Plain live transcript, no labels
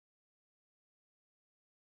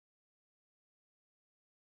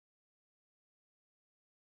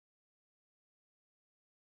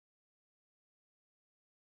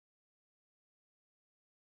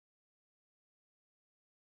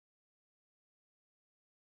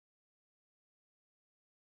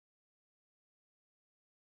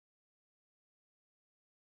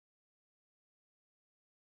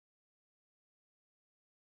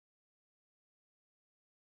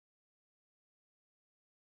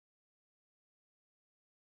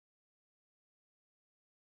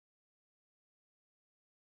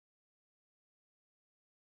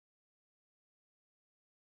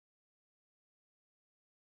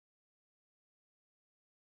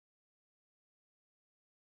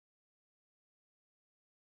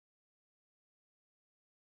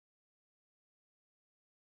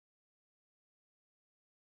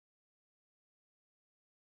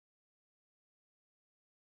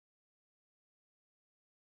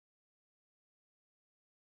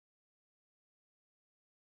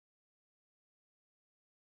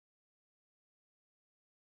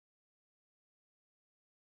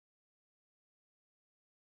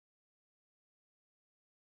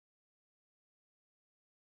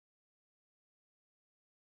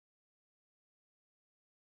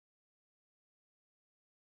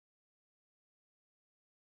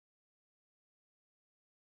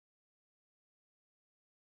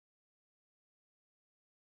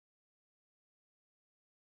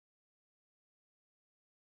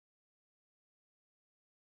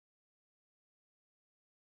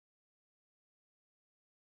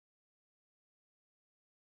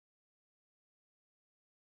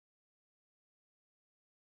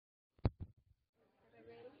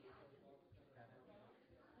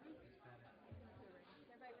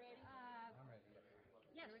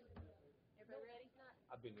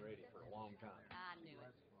I've been ready for a long time. I knew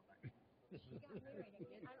it. She got married.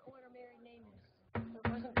 I don't know what her married name is. So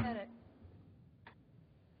it wasn't Pettit.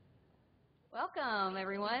 Welcome,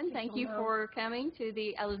 everyone. Thank you for coming to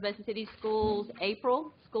the Elizabethton City Schools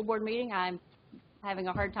April School Board meeting. I'm having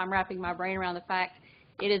a hard time wrapping my brain around the fact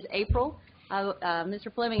it is April.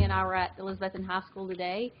 Mr. Fleming and I were at Elizabethton High School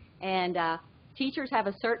today, and teachers have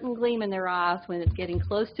a certain gleam in their eyes when it's getting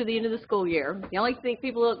close to the end of the school year. The only thing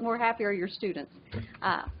people look more happy are your students.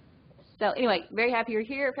 So anyway, very happy you're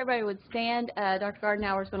here. If everybody would stand, Dr.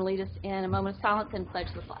 Gardenauer is going to lead us in a moment of silence and pledge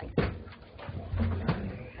the flag.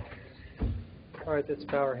 All right, let's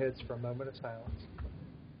bow our heads for a moment of silence.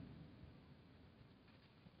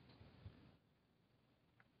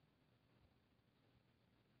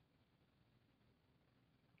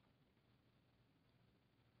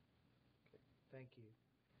 Thank you.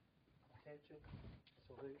 Attention,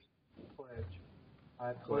 salute, pledge.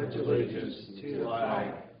 I pledge allegiance to the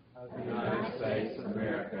flag of the United States of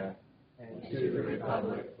America and to the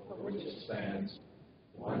republic for which it stands,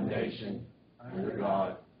 one nation, under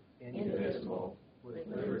God, indivisible, with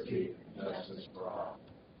liberty and justice for all.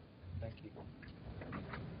 Thank you.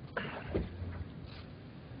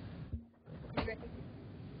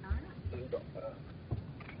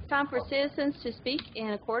 Time for citizens to speak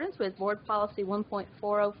in accordance with Board Policy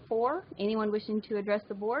 1.404. Anyone wishing to address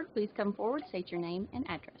the board, please come forward, state your name and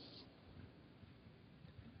address.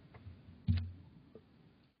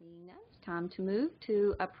 Seeing none, it's time to move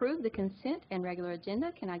to approve the consent and regular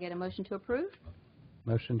agenda. Can I get a motion to approve?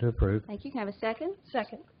 Motion to approve. Thank you. Can I have a second?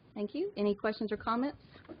 Second. Thank you. Any questions or comments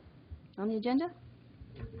on the agenda?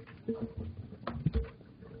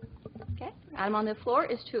 Okay. Item on the floor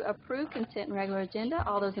is to approve consent and regular agenda.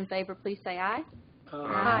 All those in favor, please say aye.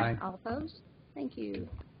 Aye. All opposed? Thank you.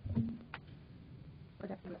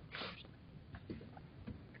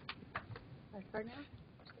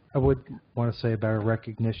 I would want to say about our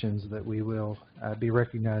recognitions that we will be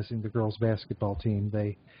recognizing the girls basketball team.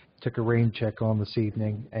 They took a rain check on this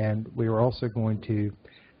evening, and we are also going to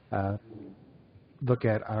look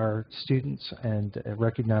at our students and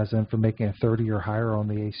recognize them for making a 30 or higher on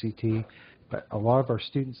the ACT. But a lot of our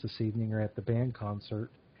students this evening are at the band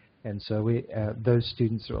concert, and so those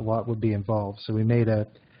students, a lot would be involved. So we made a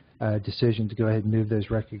decision to go ahead and move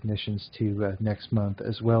those recognitions to next month,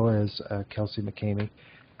 as well as Kelsey McCamey.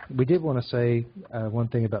 We did want to say one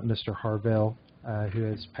thing about Mr. Harvell, who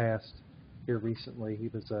has passed here recently. He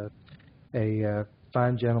was a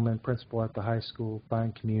fine gentleman, principal at the high school,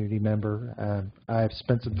 fine community member. I've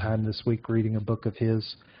spent some time this week reading a book of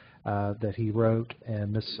his that he wrote,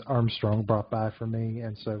 and Miss Armstrong brought by for me,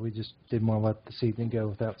 and so we just didn't want to let this evening go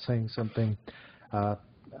without saying something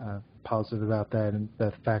positive about that and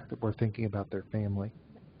the fact that we're thinking about their family.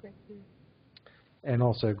 And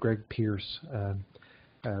also Greg Pierce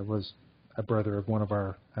was a brother of one of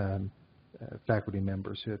our faculty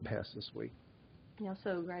members who had passed this week. He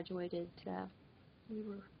also graduated. We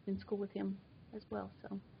were in school with him as well. So.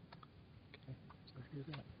 Okay. So here's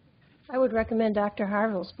that. I would recommend Dr.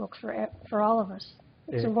 Harville's book for all of us.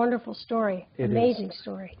 It's a wonderful story, amazing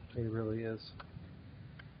story. It really is.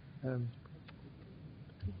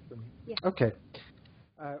 Yeah. Okay.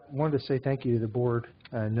 I wanted to say thank you to the board,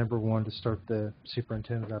 number one, to start the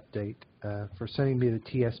superintendent update, for sending me the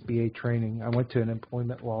TSBA training. I went to an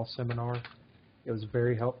employment law seminar. It was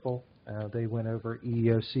very helpful. They went over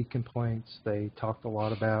EEOC complaints. They talked a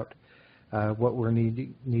lot about what we're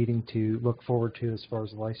needing to look forward to as far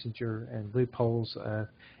as licensure and loopholes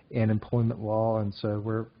in employment law, and so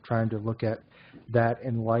we're trying to look at that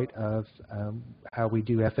in light of how we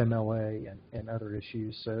do FMLA and other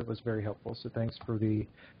issues. So it was very helpful. So thanks for the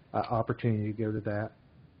opportunity to go to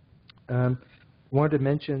that. Wanted to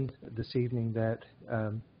mention this evening that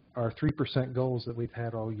our 3% goals that we've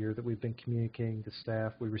had all year that we've been communicating to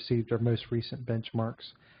staff, we received our most recent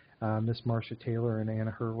benchmarks. Miss Marcia Taylor and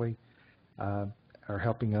Anna Hurley are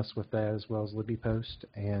helping us with that, as well as Libby Post,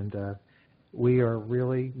 and we are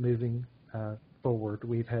really moving forward.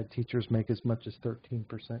 We've had teachers make as much as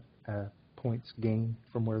 13% points gain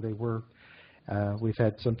from where they were. We've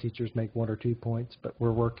had some teachers make 1 or 2 points, but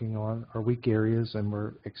we're working on our weak areas and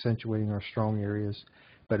we're accentuating our strong areas.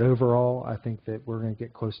 But overall, I think that we're going to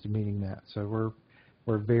get close to meeting that. So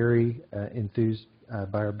we're very enthused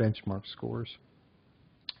by our benchmark scores.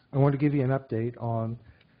 I want to give you an update on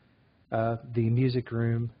the music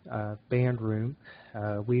room, band room.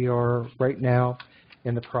 We are right now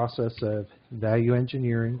in the process of value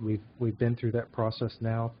engineering. We've been through that process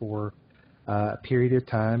now for a period of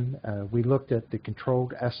time. We looked at the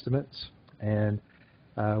controlled estimates, and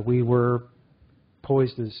we were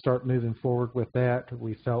poised to start moving forward with that.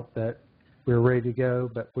 We felt that we're ready to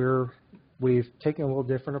go, but we've taken a little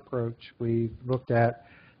different approach. We've looked at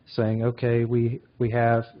saying, okay, we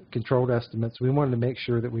have controlled estimates. We wanted to make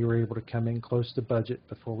sure that we were able to come in close to budget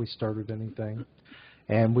before we started anything.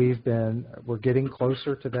 And we're getting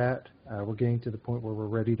closer to that. We're getting to the point where we're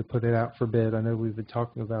ready to put it out for bid. I know we've been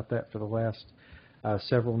talking about that for the last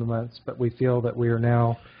several months, but we feel that we are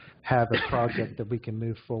now have a project that we can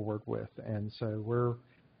move forward with. And so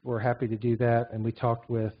we're happy to do that. And we talked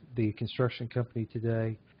with the construction company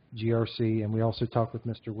today, GRC, and we also talked with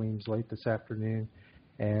Mr. Weems late this afternoon.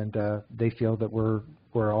 And they feel that we're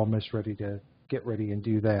almost ready to get ready and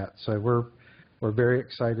do that. So we're very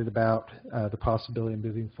excited about the possibility of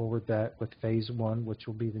moving forward that with Phase 1, which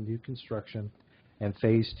will be the new construction, and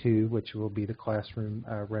Phase 2, which will be the classroom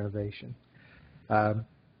renovation.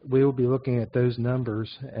 We will be looking at those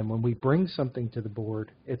numbers, and when we bring something to the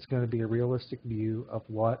board, it's going to be a realistic view of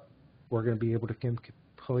what we're going to be able to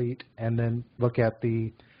complete, and then look at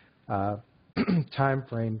the time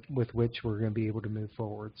frame with which we're going to be able to move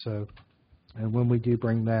forward. So, and when we do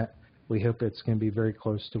bring that, we hope it's going to be very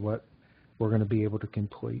close to what we're going to be able to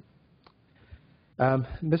complete.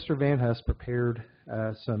 Mr. Van Huss prepared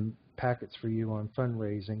some packets for you on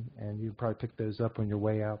fundraising, and you probably pick those up on your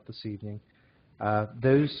way out this evening. Our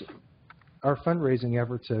fundraising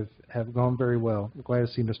efforts have gone very well. I'm glad to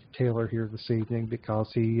see Mr. Taylor here this evening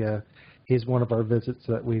because he's one of our visits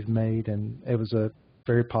that we've made, and it was a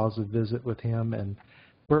very positive visit with him. And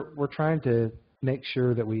we're trying to make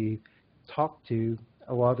sure that we talk to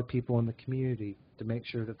a lot of the people in the community to make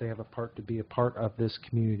sure that they have a part to be a part of this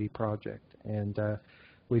community project. And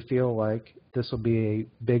we feel like this will be a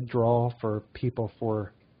big draw for people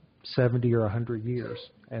for 70 or 100 years.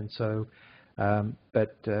 And so,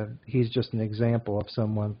 but he's just an example of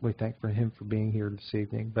someone. We thank for him for being here this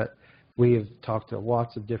evening. But we have talked to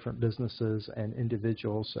lots of different businesses and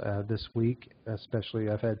individuals this week, especially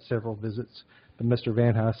I've had several visits. But Mr.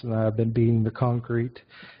 Van Huss and I have been beating the concrete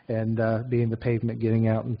and beating the pavement, getting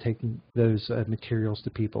out and taking those materials to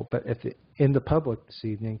people. But in the public this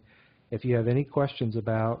evening, if you have any questions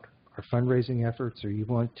about our fundraising efforts or you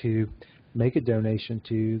want to make a donation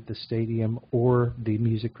to the stadium or the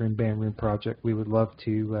music room, band room project, we would love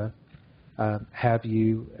to have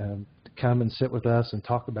you come and sit with us and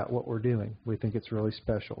talk about what we're doing. We think it's really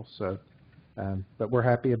special. So, but we're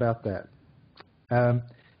happy about that.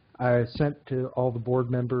 I sent to all the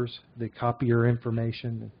board members the copier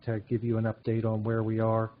information to give you an update on where we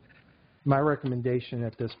are. My recommendation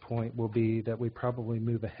at this point will be that we probably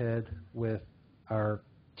move ahead with our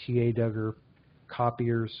T.A. Duggar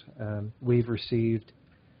copiers. We've received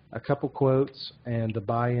a couple quotes, and the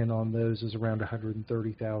buy-in on those is around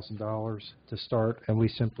 $130,000 to start, and we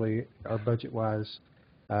simply, our budget-wise,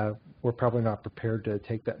 we're probably not prepared to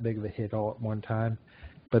take that big of a hit all at one time.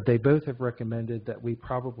 But they both have recommended that we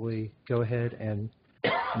probably go ahead and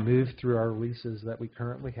move through our leases that we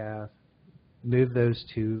currently have, move those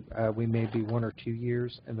to, we may be 1 or 2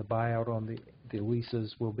 years, and the buyout on the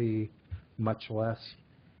leases will be much less.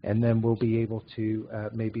 And then we'll be able to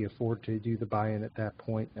maybe afford to do the buy-in at that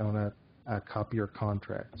point on a copier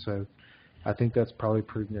contract. So I think that's probably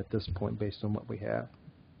prudent at this point based on what we have.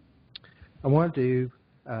 I wanted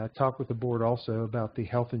to talk with the board also about the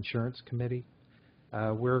health insurance committee.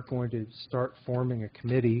 We're going to start forming a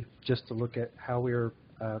committee just to look at how we're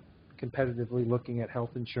competitively looking at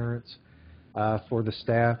health insurance for the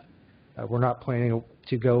staff. We're not planning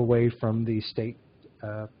to go away from the state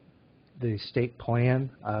plan,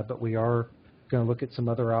 but we are going to look at some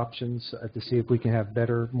other options to see if we can have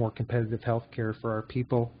better, more competitive health care for our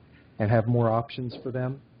people and have more options for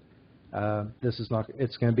them. This is not,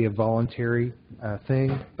 it's going to be a voluntary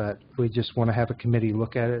thing, but we just want to have a committee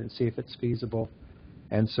look at it and see if it's feasible.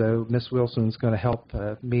 And so Ms. Wilson is going to help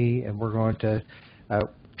me, and we're going to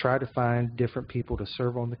try to find different people to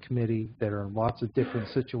serve on the committee that are in lots of different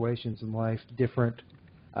situations in life, different,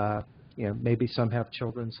 you know, maybe some have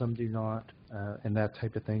children, some do not, and that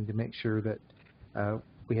type of thing, to make sure that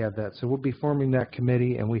we have that. So we'll be forming that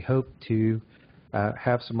committee, and we hope to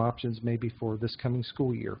have some options maybe for this coming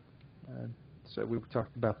school year. So we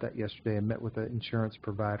talked about that yesterday and met with an insurance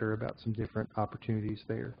provider about some different opportunities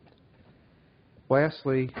there.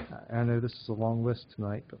 Lastly, I know this is a long list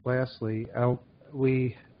tonight, but lastly,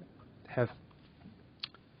 we have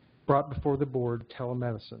brought before the board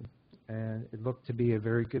telemedicine, and it looked to be a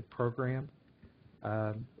very good program.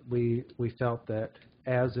 We felt that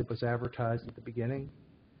as it was advertised at the beginning,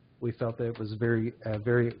 we felt that it was a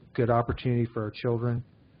very good opportunity for our children.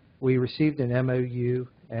 We received an MOU,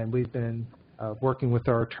 and we've been working with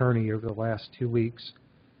our attorney over the last 2 weeks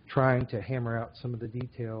trying to hammer out some of the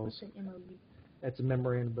details. What's an MOU? it's a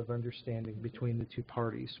memorandum of understanding between the two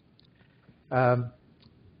parties.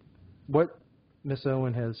 What Ms.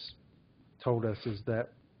 Owen has told us is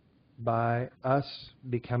that by us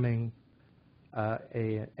becoming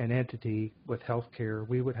an entity with health care,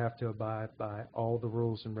 we would have to abide by all the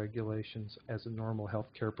rules and regulations as a normal health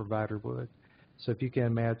care provider would. So if you can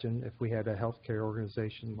imagine, if we had a health care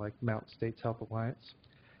organization like Mountain States Health Alliance,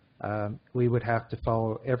 we would have to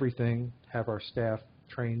follow everything, have our staff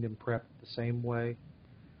trained and prepped the same way.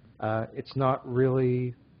 It's not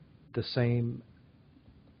really the same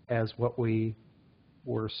as what we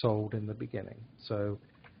were sold in the beginning. So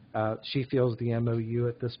she feels the MOU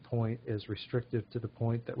at this point is restrictive to the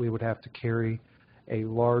point that we would have to carry a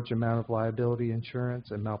large amount of liability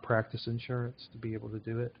insurance and malpractice insurance to be able to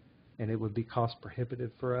do it, and it would be cost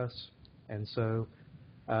prohibitive for us. And so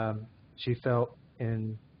she felt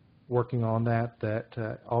in working on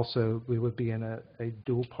that also we would be in a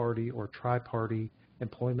dual party or tri-party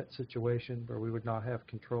employment situation where we would not have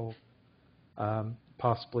control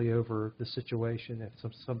possibly over the situation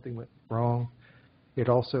if something went wrong. It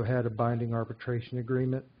also had a binding arbitration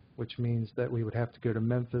agreement, which means that we would have to go to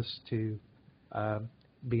Memphis to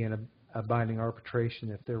be in a binding arbitration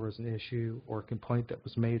if there was an issue or a complaint that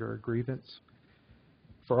was made or a grievance.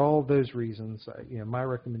 For all of those reasons, my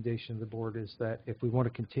recommendation to the board is that if we want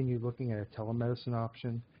to continue looking at a telemedicine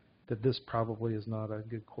option, that this probably is not a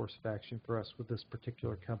good course of action for us with this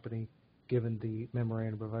particular company, given the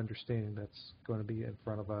memorandum of understanding that's going to be in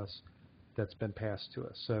front of us that's been passed to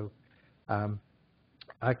us. So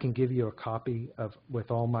I can give you a copy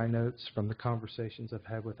with all my notes from the conversations I've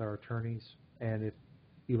had with our attorneys, and if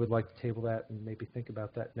you would like to table that and maybe think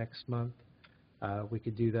about that next month, we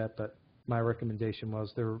could do that. But my recommendation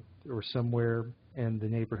was there were somewhere in the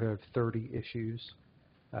neighborhood of 30 issues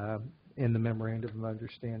in the memorandum of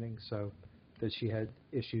understanding, so that she had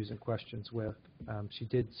issues and questions with. She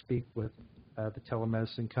did speak with the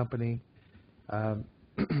telemedicine company,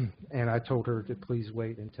 and I told her to please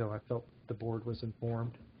wait until I felt the board was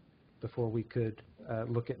informed before we could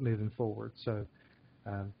look at moving forward. So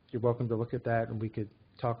you're welcome to look at that, and we could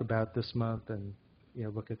talk about this month and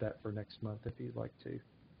look at that for next month if you'd like to.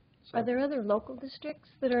 So, Are there other local districts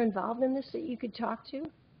that are involved in this that you could talk to?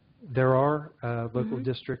 there are local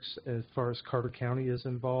districts as far as Carter County is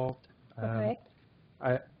involved. Okay.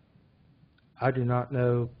 I do not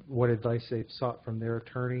know what advice they've sought from their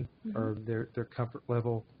attorney or their comfort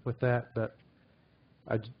level with that, but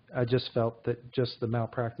I just felt that just the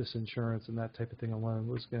malpractice insurance and that type of thing alone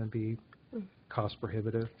was going to be cost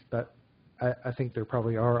prohibitive. But I think there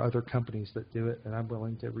probably are other companies that do it, and I'm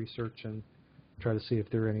willing to research and try to see if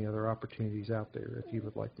there are any other opportunities out there if you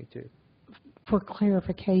would like me to. For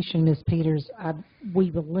clarification, Ms. Peters,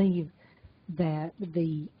 we believe that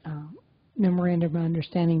the memorandum of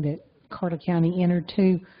understanding that Carter County entered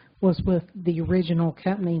to was with the original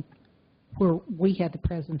company where we had the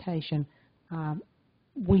presentation.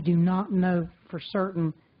 We do not know for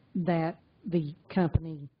certain that the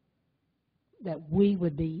company that we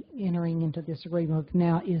would be entering into this agreement with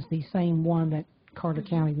now is the same one that Carter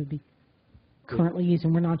County would be currently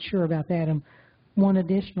using. We're not sure about that. And one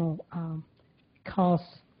additional cost,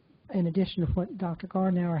 in addition to what Dr.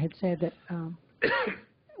 Gardner had said that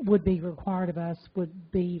would be required of us,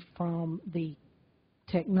 would be from the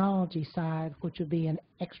technology side, which would be an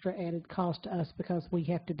extra added cost to us because we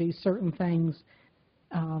have to do certain things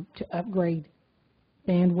to upgrade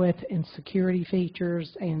bandwidth and security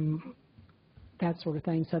features and that sort of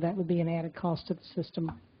thing. So that would be an added cost to the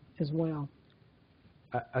system as well.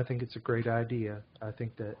 I think it's a great idea. I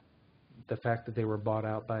think that the fact that they were bought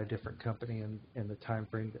out by a different company in the time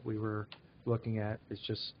frame that we were looking at is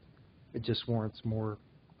it just warrants more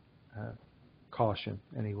caution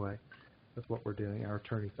anyway with what we're doing. Our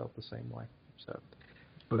attorney felt the same way. So,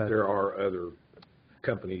 but there are other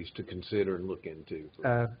companies to consider and look into.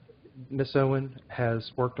 Ms. Owen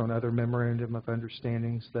has worked on other memorandum of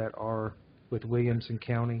understandings that are with Williamson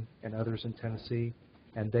County and others in Tennessee,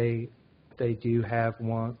 and they do have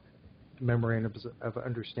one memorandums of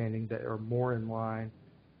understanding that are more in line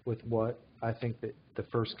with what I think that the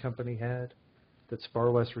first company had. That's far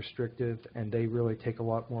less restrictive, and they really take a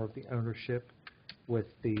lot more of the ownership with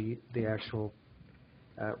the actual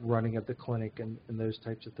running of the clinic and those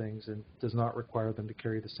types of things, and does not require them to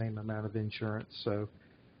carry the same amount of insurance. So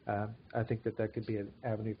I think that could be an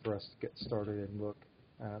avenue for us to get started and look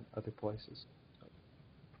other places.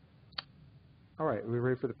 All right, are we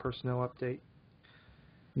ready for the personnel update?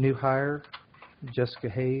 New hire, Jessica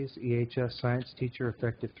Hayes, EHS science teacher,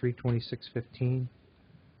 effective 3/26/15.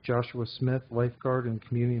 Joshua Smith, lifeguard and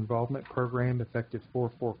community involvement program, effective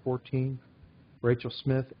 4/4/14. Rachel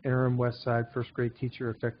Smith, interim West Side first grade teacher,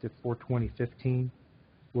 effective 4/20/15.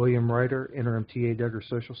 William Ryder, interim TA Duggar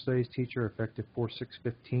social studies teacher, effective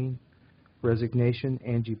 4/6/15. Resignation,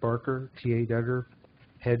 Angie Barker, TA Duggar,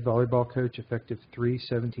 head volleyball coach, effective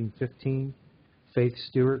 3/17/15. Faith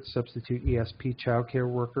Stewart, substitute ESP childcare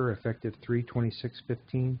worker, effective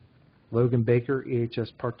 3/26/15. Logan Baker,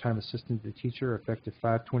 EHS part-time assistant to the teacher, effective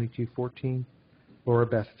 5/22/14. Laura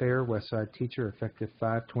Beth Fair, Westside teacher, effective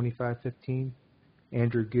 5/25/15.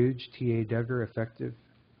 Andrew Googe, TA Duggar, effective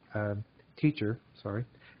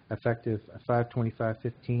effective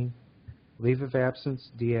 5/25/15. Leave of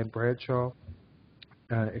absence, Deanne Bradshaw,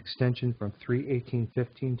 extension from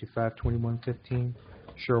 3/18/15 to 5/21/15.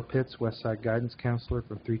 Cheryl Pitts, Westside guidance counselor,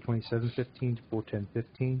 from 3/27/15 to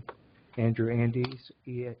 4/10/15. Andrew Andes,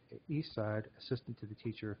 Eastside assistant to the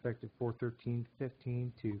teacher, effective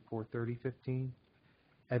 4/13/15 to 4/30/15.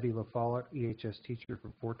 Evie LaFollette, EHS teacher,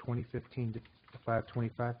 from 4/20/15 to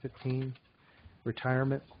 5/25/15.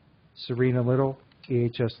 Retirement, Serena Little,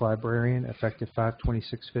 EHS librarian, effective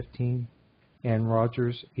 5/26/15. Ann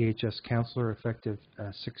Rogers, EHS counselor, effective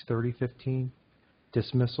 6/30/15.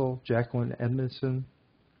 Dismissal, Jacqueline Edmondson,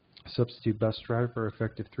 substitute bus driver,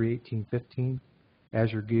 effective 3/18/15.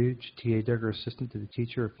 Azure Googe, TA Duggar assistant to the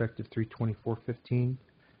teacher, effective 3/24/15.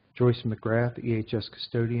 Joyce McGrath, EHS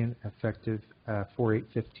custodian, effective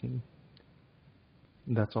 4/8/15.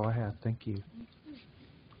 And that's all I have. Thank you.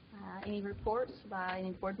 Any reports by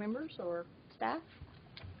any board members or staff?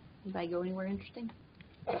 Anybody go anywhere interesting?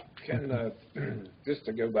 Can, just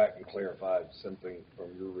to go back and clarify something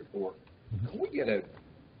from your report, can we get a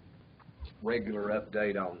regular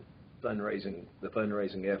update on the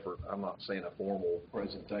fundraising effort? I'm not saying a formal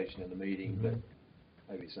presentation in the meeting, but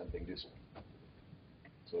maybe something just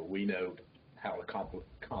so we know how to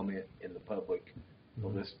comment in the public.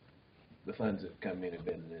 Well, the funds that have come in have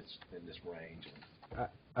been in this range.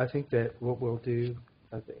 I think that what we'll do,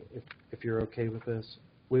 if you're okay with this,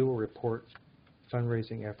 we will report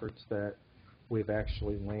fundraising efforts that we've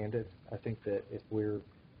actually landed. I think that if we're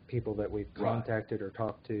people that we've contacted or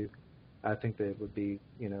talked to, I think they would be,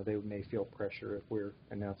 they may feel pressure if we're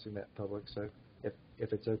announcing that public. So if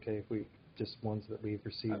it's okay, if we just ones that we've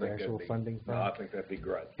received actual funding from. No, I think that'd be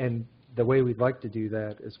great. And the way we'd like to do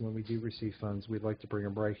that is when we do receive funds, we'd like to bring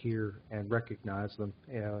them right here and recognize them,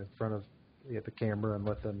 in front of the camera and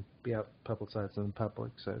let them be out publicized in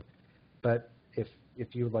public. So, but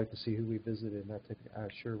if you would like to see who we visited, I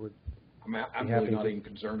sure would. I mean, I'm really not even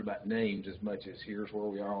concerned about names as much as here's where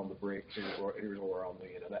we are on the bricks, here's where we're on the,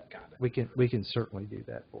 that kind of. We can certainly do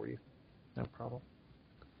that for you. No problem.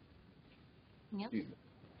 Yep.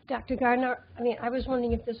 Dr. Gardner, I was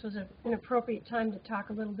wondering if this was an appropriate time to talk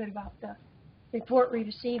a little bit about the report we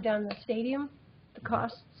received on the stadium, the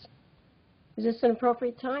costs. Is this an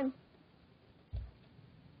appropriate time?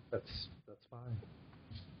 That's fine.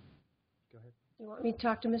 Go ahead. You want me to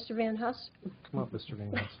talk to Mr. Van Huss? Come up, Mr.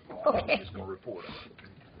 Van Huss. Okay. I'm just going to report on it.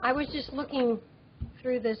 I was just looking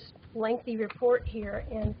through this lengthy report here,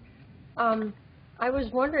 and I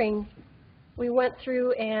was wondering, we went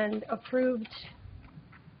through and approved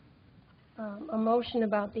a motion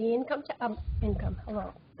about the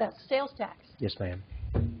that's sales tax. Yes, ma'am.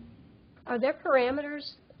 Are there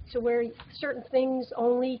parameters to where certain things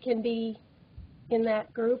only can be in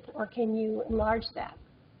that group, or can you enlarge that?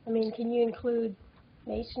 Can you include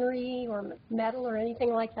masonry or metal or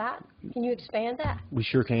anything like that? Can you expand that? We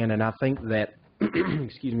sure can, and I think that,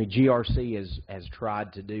 excuse me, GRC has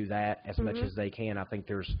tried to do that as much as they can. I think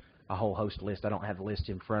there's a whole host of lists. I don't have the list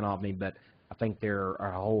in front of me, but I think there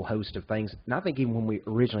are a whole host of things. And I think even when we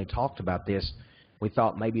originally talked about this, we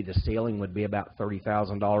thought maybe the ceiling would be about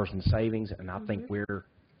 $30,000 in savings, and I think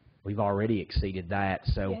we've already exceeded that.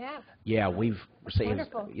 So, yeah, we've received.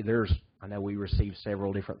 I know we received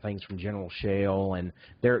several different things from General Shell, and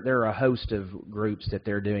there are a host of groups that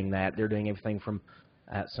they're doing that. They're doing everything from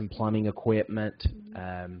some plumbing equipment.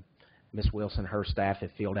 Ms. Wilson, her staff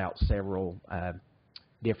have filled out several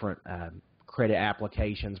different credit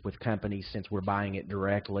applications with companies since we're buying it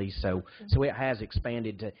directly. So it has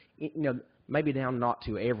expanded to, maybe down not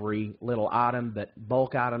to every little item, but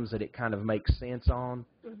bulk items that it kind of makes sense on.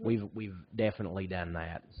 We've definitely done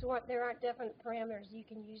that. So there aren't definite parameters you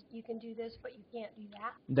can use. You can do this, but you can't do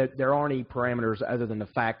that. There aren't any parameters other than the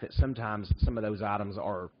fact that sometimes some of those items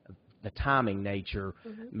are the timing nature.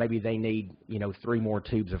 Maybe they need 3 more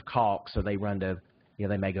tubes of caulk, so they run to.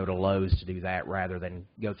 They may go to Lowe's to do that rather than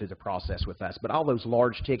go through the process with us. But all those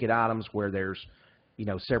large ticket items where there's,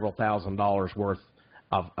 several $1,000s worth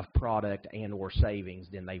of product and or savings,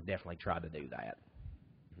 then they've definitely tried to do that.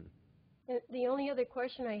 The only other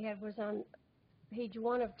question I had was on page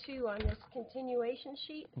 1 of 2 on this continuation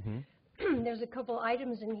sheet. There's a couple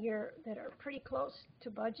items in here that are pretty close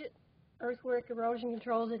to budget. Earthwork erosion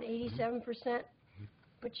controls at 87%,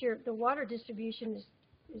 but the water distribution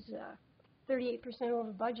is 38%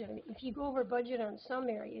 over budget. I mean, if you go over budget on some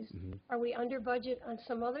areas, are we under budget on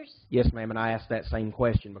some others? Yes, ma'am, and I asked that same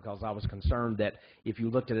question because I was concerned that if you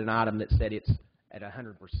looked at an item that said it's at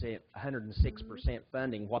 100%, 106%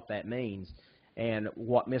 funding, what that means. And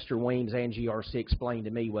what Mr. Weems and GRC explained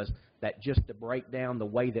to me was that just to break down the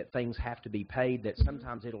way that things have to be paid, that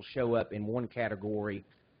sometimes it'll show up in one category,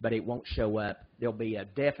 but it won't show up. There'll be a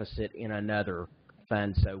deficit in another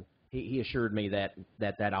fund. So he assured me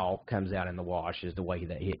that all comes out in the wash is the way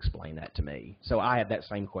that he explained that to me. So I had that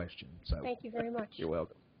same question. So thank you very much. You're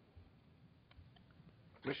welcome.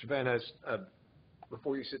 Mr. Van Ness,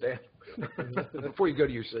 before you sit down, before you go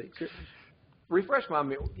to your seat, refresh my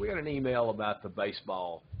memory. We got an email about the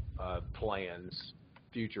baseball plans,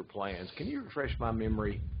 future plans. Can you refresh my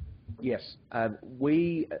memory? Yes.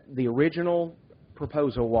 The original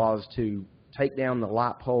proposal was to take down the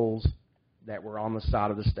light poles that were on the side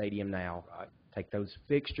of the stadium now, take those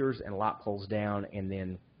fixtures and light poles down, and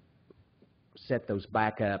then set those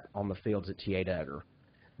back up on the fields at T.A. Duggar.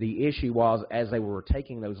 The issue was, as they were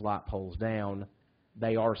taking those light poles down,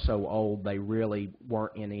 they are so old they really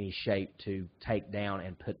weren't in any shape to take down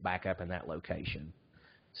and put back up in that location.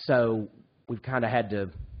 So we've kind of had to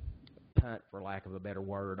punt, for lack of a better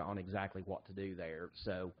word, on exactly what to do there.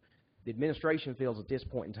 So the administration feels at this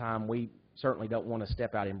point in time we certainly don't want to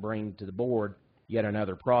step out and bring to the board yet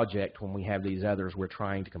another project when we have these others we're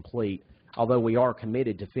trying to complete, although we are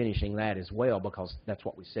committed to finishing that as well because that's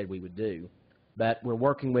what we said we would do. But we're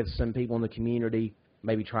working with some people in the community,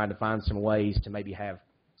 maybe trying to find some ways to maybe have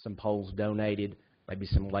some poles donated, maybe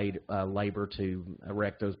some labor to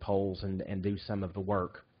erect those poles and do some of the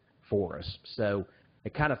work for us. So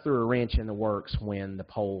it kind of threw a wrench in the works when the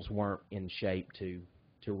poles weren't in shape to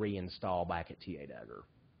reinstall back at T.A. Duggar.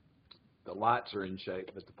 The lights are in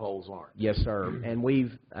shape, but the poles aren't. Yes, sir. And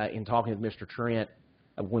we've, in talking with Mr. Trent,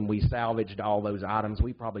 when we salvaged all those items,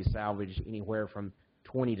 we probably salvaged anywhere from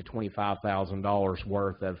 $20,000 to $25,000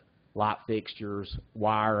 worth of light fixtures,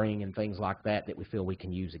 wiring, and things like that we feel we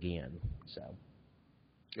can use again. So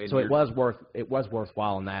it was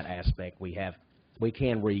worthwhile in that aspect. We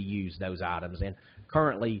can reuse those items, and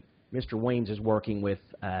currently Mr. Weems is working with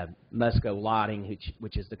Musco Lighting,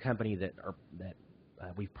 which is the company that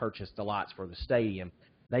we've purchased the lights for the stadium.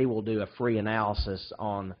 They will do a free analysis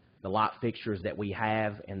on the light fixtures that we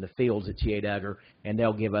have in the fields at T.A. Duggar, and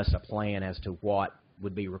they'll give us a plan as to what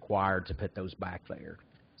would be required to put those back there.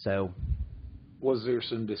 So, was there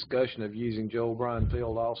some discussion of using Joe O'Brien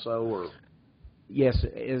Field also, or? Yes,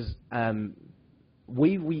 the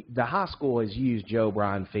high school has used Joe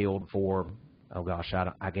O'Brien Field for, oh gosh,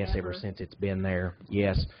 I guess ever since it's been there.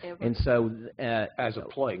 Yes, and so as a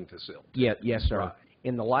playing facility. Yeah, yes, sir. Right.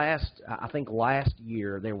 In the I think last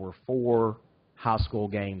year there were 4 high school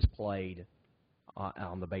games played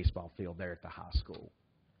on the baseball field there at the high school.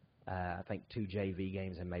 I think 2 JV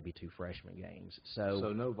games and maybe 2 freshman games.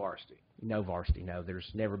 So no varsity? No varsity, no. There's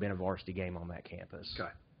never been a varsity game on that campus. Okay.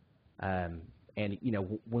 And,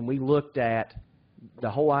 when we looked at, the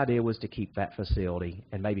whole idea was to keep that facility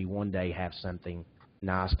and maybe one day have something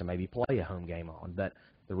nice to maybe play a home game on. But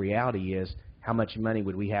the reality is, how much money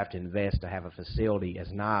would we have to invest to have a facility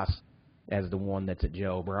as nice as the one that's at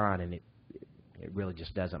Joe O'Brien? And it really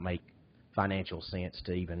just doesn't make financial sense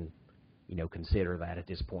to even consider that at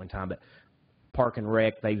this point in time. But Park and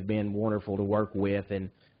Rec, they've been wonderful to work with, and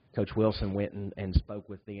Coach Wilson went and spoke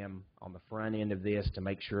with them on the front end of this to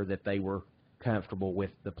make sure that they were comfortable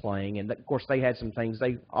with the playing. And of course, they had some things.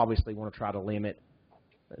 They obviously want to try to limit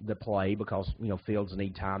the play because fields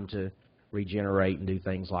need time to regenerate and do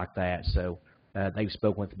things like that. So they've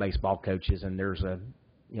spoken with the baseball coaches, and there's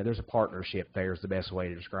a partnership there is the best way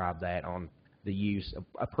to describe that on the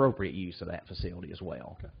appropriate use of that facility as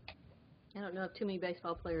well. Okay. I don't know of too many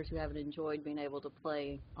baseball players who haven't enjoyed being able to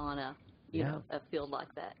play on a field like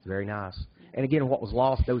that. It's very nice. Yeah. And again, what was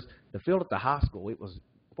lost, the field at the high school,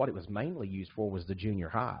 what it was mainly used for was the junior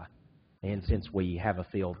high. And since we have a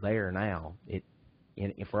field there now,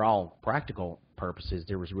 for all practical purposes,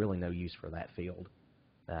 there was really no use for that field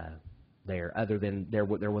there, other than there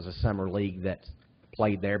was a summer league that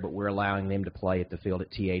played there, but we're allowing them to play at the field at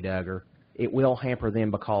T.A. Duggar. It will hamper them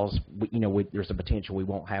because there's a potential we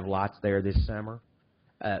won't have lights there this summer.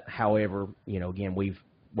 However, again, we've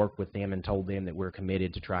worked with them and told them that we're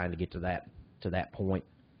committed to trying to get to that point,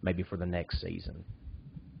 maybe for the next season.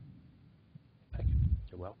 Thank you.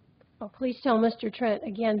 You're welcome. Well, please tell Mr. Trent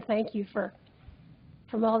again, thank you for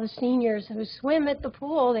from all the seniors who swim at the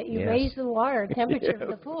pool that you Yes. raise the water temperature of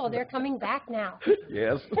the pool. They're coming back now.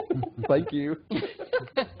 Yes, thank you.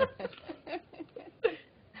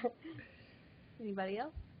 Anybody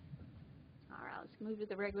else? All right, let's move to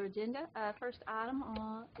the regular agenda. First item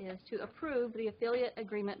is to approve the affiliate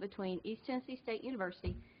agreement between East Tennessee State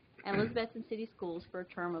University and Elizabethton City Schools for a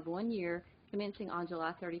term of 1 year, commencing on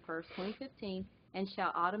July 31st, 2015, and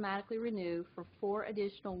shall automatically renew for 4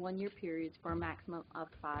 additional 1-year periods for a maximum of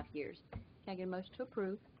 5 years. Can I get a motion to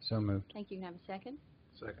approve? So moved. Thank you. Can I have a second?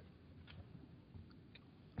 Second.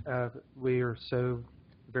 We are so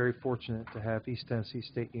very fortunate to have East Tennessee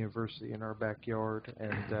State University in our backyard,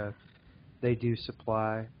 and they do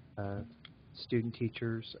supply student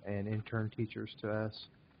teachers and intern teachers to us,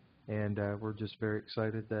 and we're just very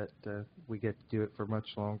excited that we get to do it for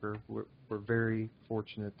much longer. We're very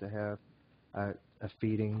fortunate to have a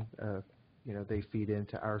feeding, they feed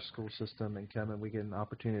into our school system and come, and we get an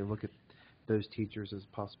opportunity to look at those teachers as a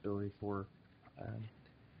possibility for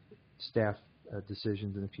staff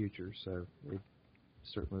decisions in the future. So we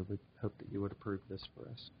certainly would hope that you would approve this for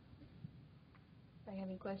us. Do I have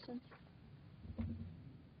any questions? All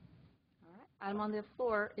right. Item on the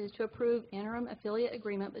floor is to approve interim affiliate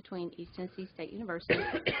agreement between East Tennessee State University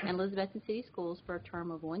and Elizabethton City Schools for a term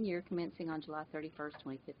of 1 year, commencing on July 31st,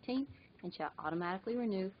 2015, and shall automatically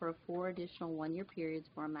renew for 4 additional 1-year periods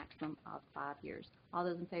for a maximum of 5 years. All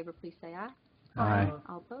those in favor, please say aye. Aye.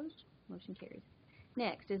 All opposed? Motion carries.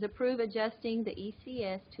 Next is approve adjusting the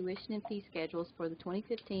ECS tuition and fee schedules for the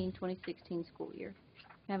 2015-2016 school year.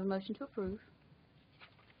 Can I have a motion to approve?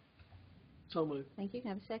 So moved. Thank you.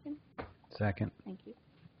 Can I have a second? Second. Thank you.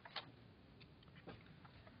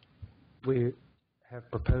 We have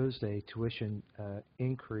proposed a tuition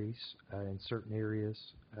increase in certain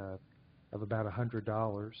areas of about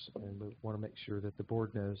 $100, and we want to make sure that the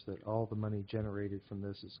board knows that all the money generated from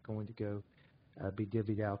this is going to go be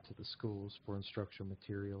divvied out to the schools for instructional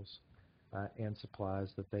materials and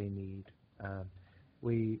supplies that they need.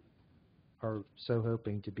 We are so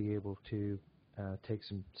hoping to be able to take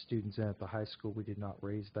some students in at the high school. We did not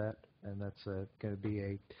raise that, and that's going to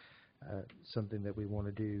be something that we want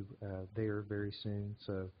to do there very soon.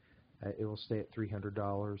 So it will stay at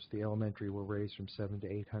 $300. The elementary will raise from $700 to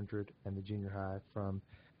 $800, and the junior high from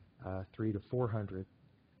 $300 to $400.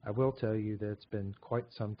 I will tell you that it's been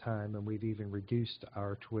quite some time, and we've even reduced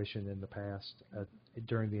our tuition in the past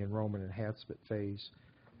during the enrollment enhancement phase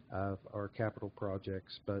of our capital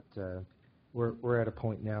projects. But we're at a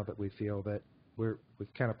point now that we feel that we've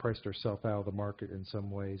kind of priced ourselves out of the market in some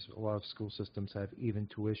ways. A lot of school systems have even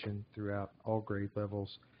tuition throughout all grade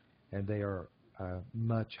levels, and they are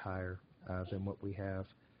much higher than what we have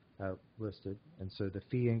listed. And so the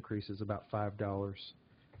fee increase is about $5,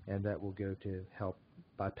 and that will go to help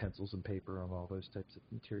buy pencils and paper and all those types of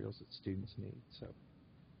materials that students need. So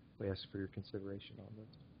we ask for your consideration on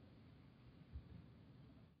this.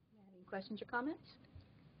 Any questions or comments?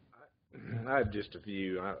 I have just a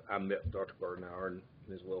few. I met Dr. Gardner and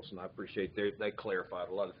Ms. Wilson. I appreciate they clarified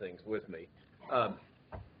a lot of things with me. I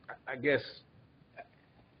guess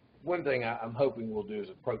one thing I'm hoping we'll do is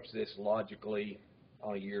approach this logically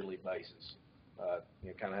on a yearly basis.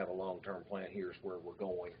 Kind of have a long-term plan. Here's where we're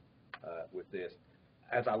going with this.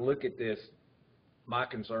 As I look at this, my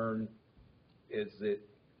concern is that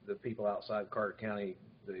the people outside Carter County,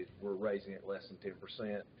 we're raising it less than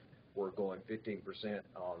 10%. We're going 15%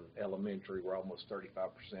 on elementary. We're almost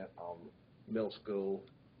 35% on middle school.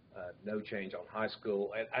 No change on high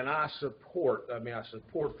school. And I support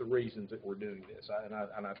the reasons that we're doing this,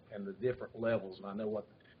 and the different levels. And I know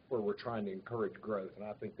where we're trying to encourage growth, and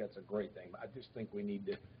I think that's a great thing. But I just think we need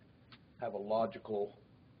to have a logical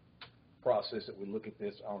process that we look at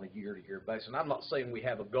this on a year-to-year basis. And I'm not saying we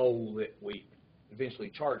have a goal that we eventually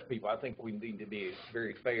charge people. I think we need to be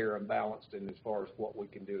very fair and balanced in as far as what we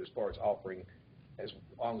can do as far as offering, as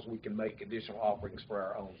long as we can make additional offerings for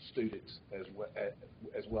our own students as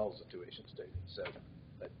well as the tuition students. So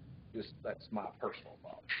that's my personal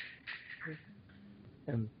thought.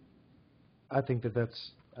 And I think that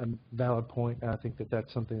that's a valid point. I think that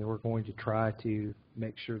that's something that we're going to try to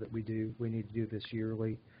make sure that we do. We need to do this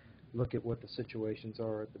yearly, look at what the situations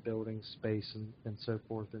are at the building space and so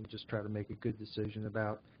forth, and just try to make a good decision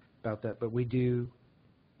about that. But we do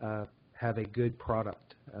have a good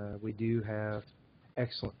product. We do have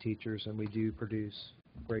excellent teachers, and we do produce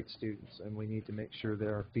great students, and we need to make sure that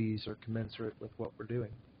our fees are commensurate with what we're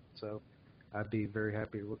doing. So I'd be very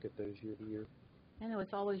happy to look at those year to year. I know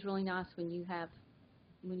it's always really nice when you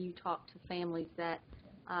talk to families that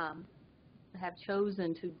have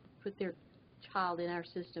chosen to put their child in our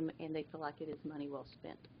system and they feel like it is money well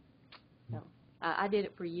spent. So I did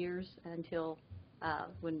it for years until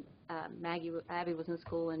when Abby was in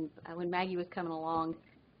school, and when Maggie was coming along,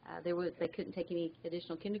 they couldn't take any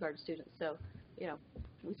additional kindergarten students. So, you know,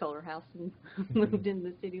 we sold our house and moved into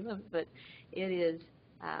the city limits. But it is,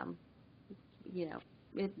 you know,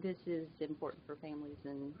 this is important for families,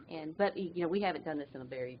 but you know, we haven't done this in a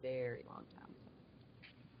very, very long time.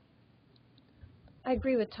 I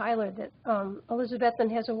agree with Tyler that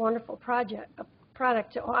Elizabethton has a wonderful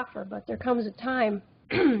product to offer, but there comes a time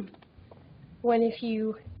when if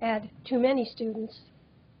you add too many students,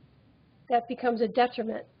 that becomes a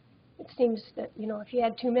detriment. It seems that, you know, if you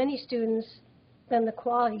add too many students, then the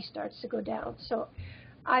quality starts to go down. So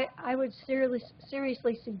I would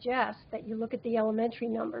seriously suggest that you look at the elementary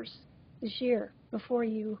numbers this year before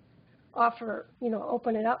you offer, you know,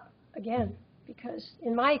 open it up again. Because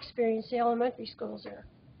in my experience, the elementary schools are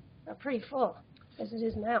pretty full as it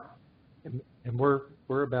is now. And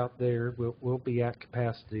we're about there. We'll be at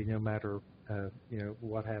capacity no matter you know,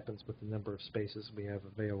 what happens with the number of spaces we have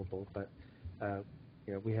available. But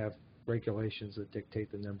you know, we have regulations that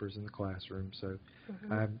dictate the numbers in the classroom. So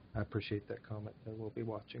I appreciate that comment, and we'll be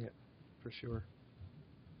watching it for sure.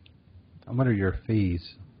 What are your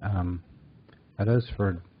fees? Are those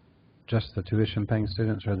for just the tuition-paying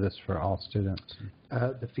students, or this for all students?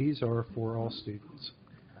 The fees are for all students.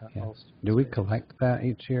 Yeah. All students. Do we collect that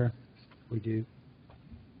each year? We do.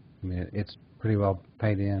 I mean, it's pretty well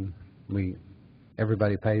paid in.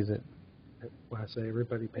 Everybody pays it. When I say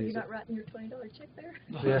everybody pays You're not it. writing your $20 check there?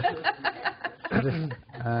 Yeah.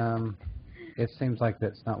 It seems like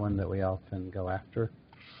that's not one that we often go after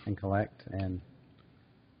and collect,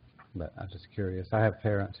 but I'm just curious. I have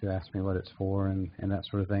parents who ask me what it's for and that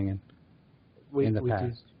sort of thing, and in the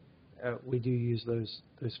past. We do use those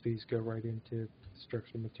fees go right into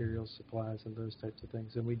instructional materials, supplies, and those types of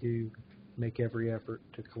things, and we do make every effort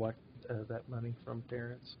to collect that money from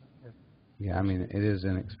parents. Yeah, I mean, it is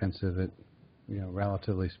inexpensive, you know,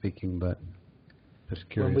 relatively speaking, but just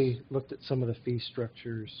curious. When we looked at some of the fee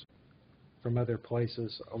structures from other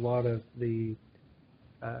places, a lot of the,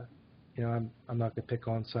 you know, I'm not going to pick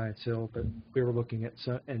on Science Hill, but we were looking at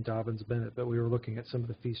and Dobbins Bennett, but we were looking at some of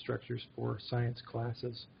the fee structures for science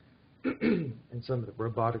classes and some of the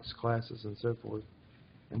robotics classes and so forth,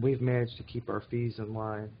 and we've managed to keep our fees in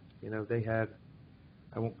line. You know, they had,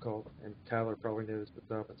 I won't call, and Tyler probably knows, but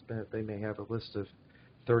Dobbins Bennett, they may have a list of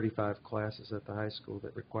 35 classes at the high school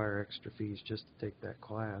that require extra fees just to take that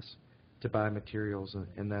class, to buy materials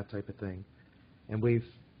and that type of thing. And we've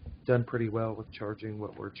done pretty well with charging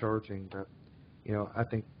what we're charging, but, you know, I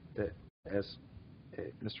think that, as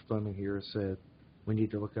Mr. Fleming here has said, we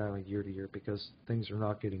need to look at it year to year because things are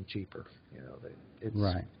not getting cheaper. You know, it's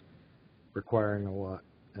right. requiring a lot.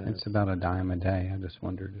 It's about a dime a day. I just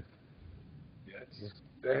wondered if. Yeah,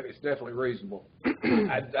 it's definitely reasonable.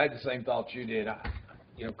 I had the same thoughts you did.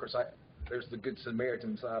 You know, of course, there's the good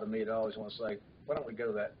Samaritan side of me that I always want to say, why don't we go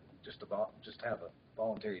to that, just have a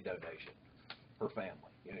voluntary donation per family.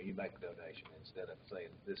 You know, you make a donation instead of saying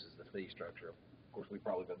this is the fee structure. Of course, we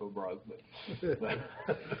probably go broke, but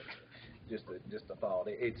just a thought.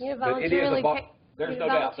 You But it is there's no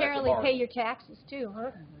doubt that's a voluntarily bargain. pay your taxes too,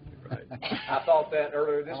 huh? Right. I thought that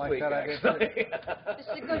earlier this week, actually. It's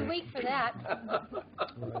a good week for that.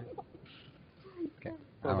 Right. Okay.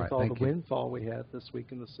 Well, All right, with all thank the you. windfall we had this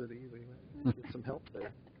week in the city, we might get some help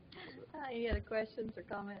there. Any other questions or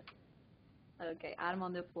comments? Okay, item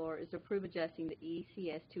on the floor is to approve adjusting the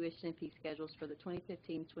ECS tuition and fee schedules for the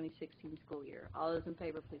 2015-2016 school year. All those in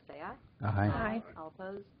favor, please say aye. Aye. Aye. All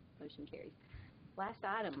opposed? Motion carries. Last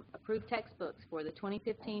item, approved textbooks for the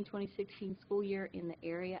 2015-2016 school year in the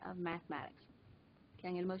area of mathematics.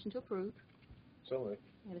 Can I get a motion to approve? So,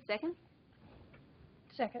 And a second?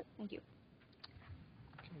 Second. Thank you.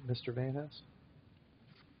 Okay, Mr. Van House?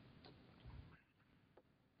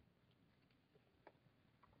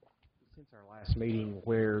 Since our last meeting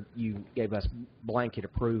where you gave us blanket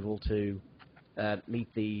approval to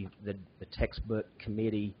meet the textbook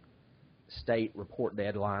committee state report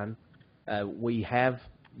deadline, we have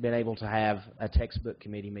been able to have a textbook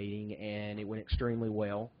committee meeting, and it went extremely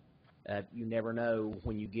well. You never know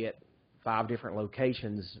when you get 5 different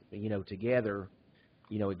locations, you know, together,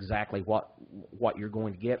 you know exactly what you're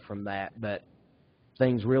going to get from that. But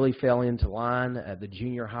things really fell into line. The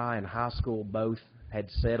junior high and high school both had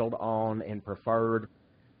settled on and preferred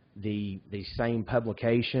the same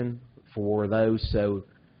publication for those. So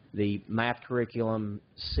the math curriculum,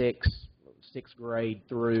 sixth grade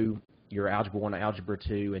through your Algebra 1, Algebra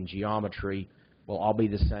 2, and Geometry will all be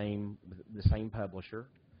the same publisher.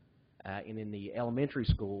 And in the elementary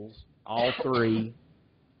schools, all 3,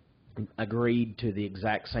 agreed to the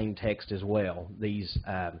exact same text as well. These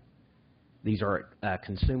are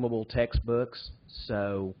consumable textbooks,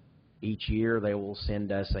 so each year they will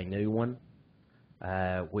send us a new one,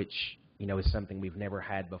 which is something we've never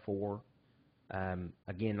had before.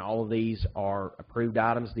 Again, all of these are approved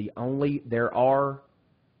items.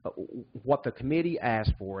 What the committee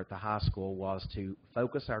asked for at the high school was to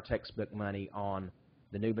focus our textbook money on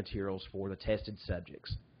the new materials for the tested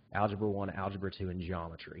subjects, Algebra 1, Algebra 2, and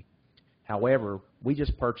Geometry. However, we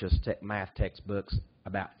just purchased math textbooks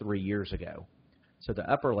about 3 years ago. So the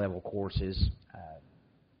upper level courses,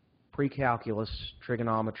 pre-calculus,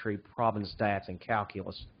 trigonometry, problem stats, and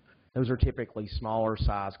calculus, those are typically smaller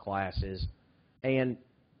size classes. And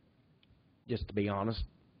just to be honest,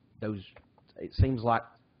 it seems like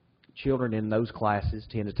children in those classes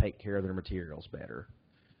tend to take care of their materials better.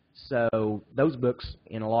 So those books,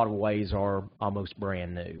 in a lot of ways, are almost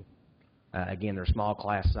brand new. Again, they're small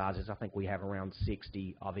class sizes. I think we have around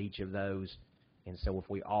 60 of each of those. And so if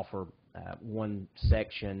we offer one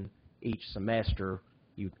section each semester,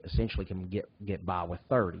 you essentially can get by with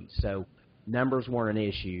 30. So numbers weren't an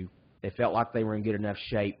issue. They felt like they were in good enough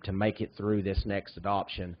shape to make it through this next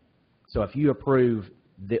adoption. So if you approve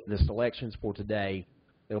the selections for today,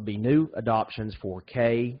 there will be new adoptions for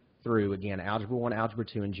K through, again, Algebra 1, Algebra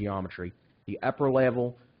 2, and Geometry. The upper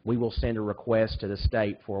level, we will send a request to the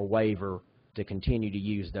state for a waiver to continue to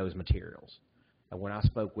use those materials. When I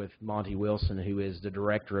spoke with Monty Wilson, who is the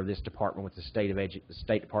director of this department with the State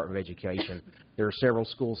Department of Education, there are several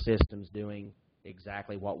school systems doing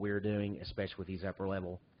exactly what we're doing, especially with these upper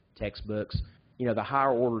level textbooks. The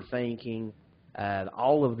higher order thinking,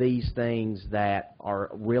 all of these things that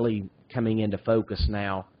are really coming into focus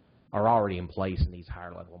now are already in place in these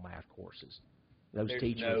higher level math courses. There's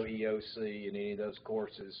no EOC in any of those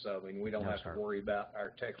courses, so we don't have to worry about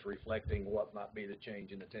our text reflecting what might be the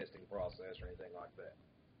change in the testing process or anything like that.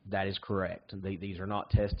 That is correct. These are not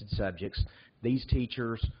tested subjects. These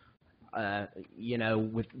teachers,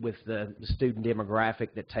 with the student demographic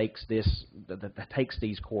that takes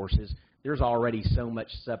these courses, there's already so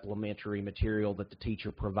much supplementary material that the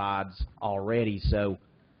teacher provides already. So,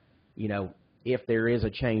 if there is a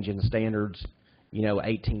change in standards,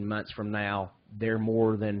 18 months from now, they're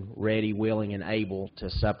more than ready, willing, and able to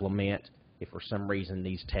supplement if for some reason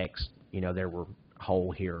these texts, there were a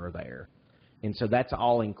hole here or there. And so that's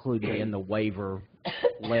all included in the waiver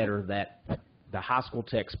letter that the high school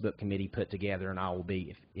textbook committee put together, and I will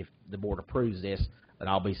be, if the board approves this, that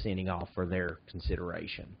I'll be sending off for their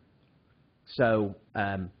consideration. So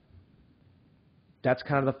that's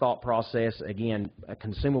kind of the thought process. Again,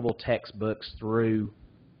 consumable textbooks through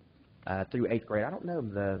 8th grade. I don't know,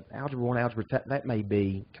 the Algebra 1, Algebra 2, that may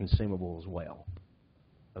be consumable as well.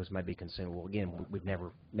 Those may be consumable. Again, we've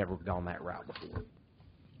never gone that route before.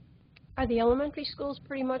 Are the elementary schools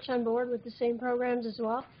pretty much on board with the same programs as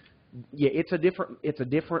well? Yeah, it's a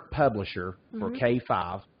different publisher for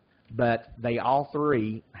K-5, but they all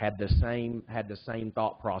three had the same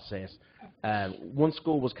thought process. One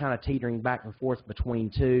school was kind of teetering back and forth between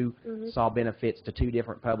two, saw benefits to two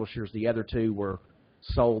different publishers. The other two were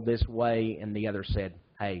sold this way, and the other said,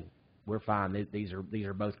 "Hey, we're fine. These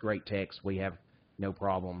are both great texts. We have no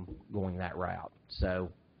problem going that route." So,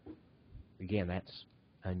 again, that's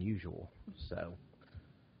unusual. So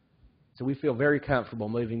we feel very comfortable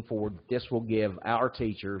moving forward. This will give our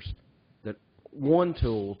teachers the one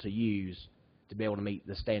tool to use to be able to meet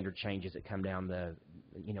the standard changes that come down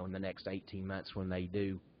in the next 18 months when they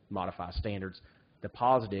do modify standards. The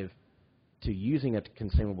positive to using a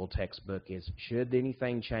consumable textbook is, should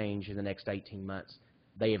anything change in the next 18 months,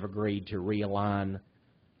 they have agreed to realign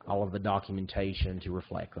all of the documentation to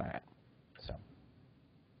reflect that. So.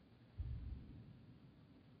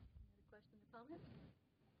 Questions or comments?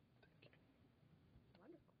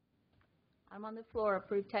 Wonderful. I'm on the floor.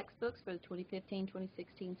 Approved textbooks for the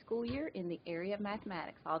 2015-2016 school year in the area of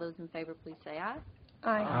mathematics. All those in favor, please say aye.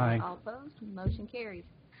 Aye. All opposed? Motion carries.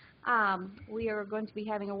 We are going to be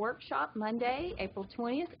having a workshop Monday, April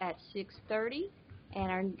 20th at 6:30,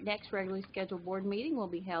 and our next regularly scheduled board meeting will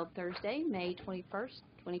be held Thursday, May 21st,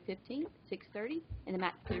 2015, 6:30 in the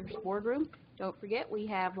Matt Peters boardroom. Don't forget, we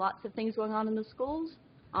have lots of things going on in the schools,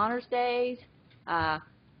 honors days,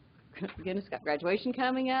 goodness, got graduation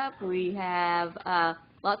coming up. We have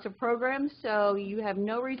lots of programs, so you have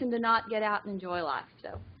no reason to not get out and enjoy life.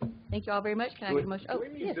 So thank you all very much. Can I get a motion? Do we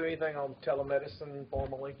need to do anything on telemedicine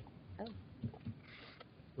formally?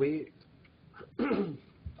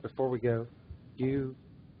 Before we go, you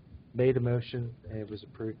made a motion and it was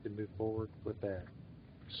approved to move forward with that.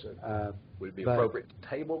 So would it be appropriate to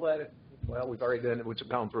table that Well, we've already done it, we've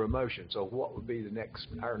gone through a motion, so what would be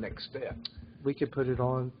our next step? We could put it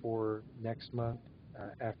on for next month,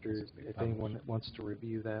 after, if anyone wants to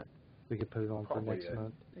review that, we could put it on for Probably next a-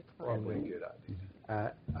 month. Probably a And good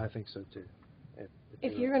idea. I think so too.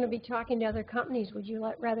 If you're going to be talking to other companies, would you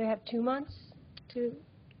rather have 2 months to,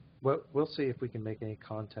 Well, we'll see if we can make any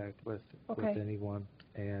contact with Okay. anyone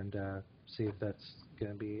and see if that's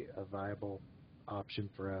going to be a viable option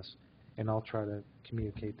for us. And I'll try to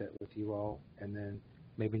communicate that with you all, and then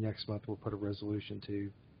maybe next month we'll put a resolution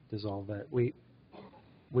to dissolve that. We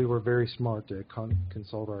were very smart to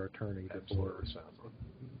consult our attorney Absolutely.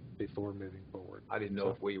 before moving forward. I didn't know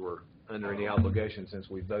if we were under any obligation since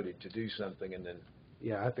we voted to do something and then,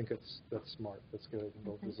 Yeah, I think that's smart. Let's go ahead and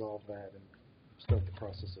we'll dissolve that and start the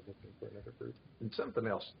process of looking for another group. and something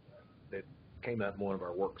else that came up in one of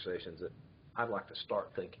our work sessions that I'd like to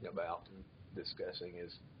start thinking about and discussing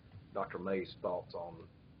is Dr. May's thoughts on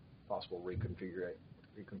possible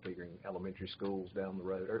reconfiguring elementary schools down the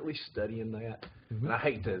road, or at least studying that. Mhm. And I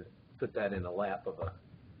hate to put that in the lap of a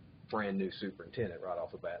brand-new superintendent right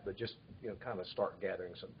off the bat, but just, kind of start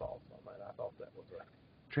gathering some thoughts on that. I thought that was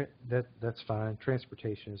That's fine.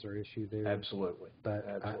 Transportation is our issue there. absolutely. But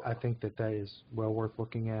Absolutely. I think that is well worth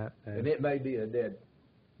looking at. And it may be a dead,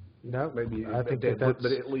 maybe I a think dead that wood, that's,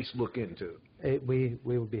 but at least look into it. we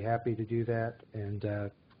would be happy to do that. And, I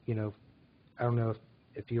don't know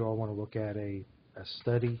if you all want to look at a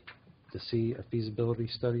study to see a feasibility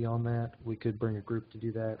study on that. We could bring a group to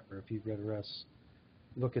do that, or if you'd rather us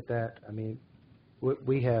look at that. I mean,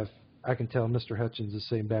 we have, I can tell Mr. Hutchins is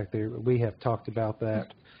sitting back there, we have talked about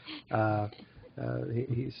that.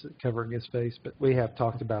 He's covering his face, but we have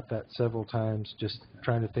talked about that several times, just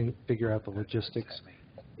trying to figure out the logistics.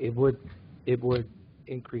 It would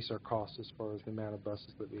increase our costs as far as the amount of buses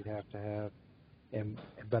that we'd have to have.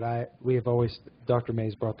 But we have always, Dr.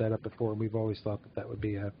 May's brought that up before, and we've always thought that would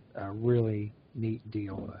be a really neat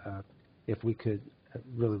deal if we could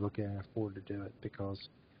really look at and afford to do it, because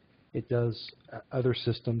it does, other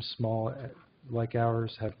systems, small like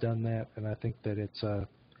ours, have done that, and I think that it's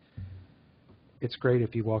great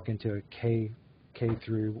if you walk into a K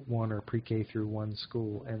through 1 or pre-K through 1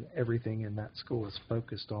 school, and everything in that school is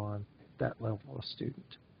focused on that level of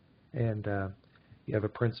student. And you have a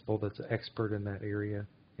principal that's an expert in that area,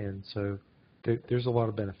 and so there's a lot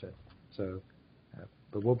of benefit. So,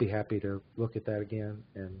 but we'll be happy to look at that again,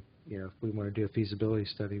 and if we want to do a feasibility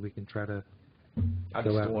study, we can try to I go just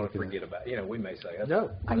out don't and want look to at forget about we may say.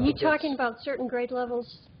 No. are you talking about certain grade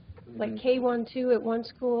levels, like K1, 2 at one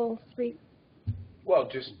school, 3? Well,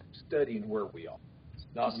 just studying where we are.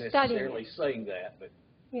 Not Just studying necessarily saying that, but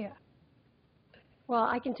Yeah. Well,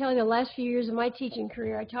 I can tell you the last few years of my teaching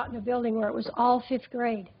career, I taught in a building where it was all 5th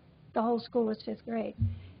grade. The whole school was 5th grade.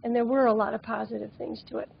 And there were a lot of positive things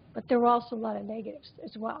to it, but there were also a lot of negatives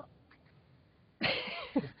as well.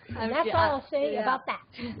 And that's all I'll say about that.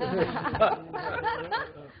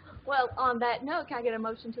 Well, on that note, can I get a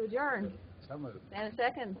motion to adjourn? So moved. And a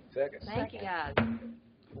second? second. Thank you, guys.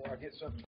 Before I get something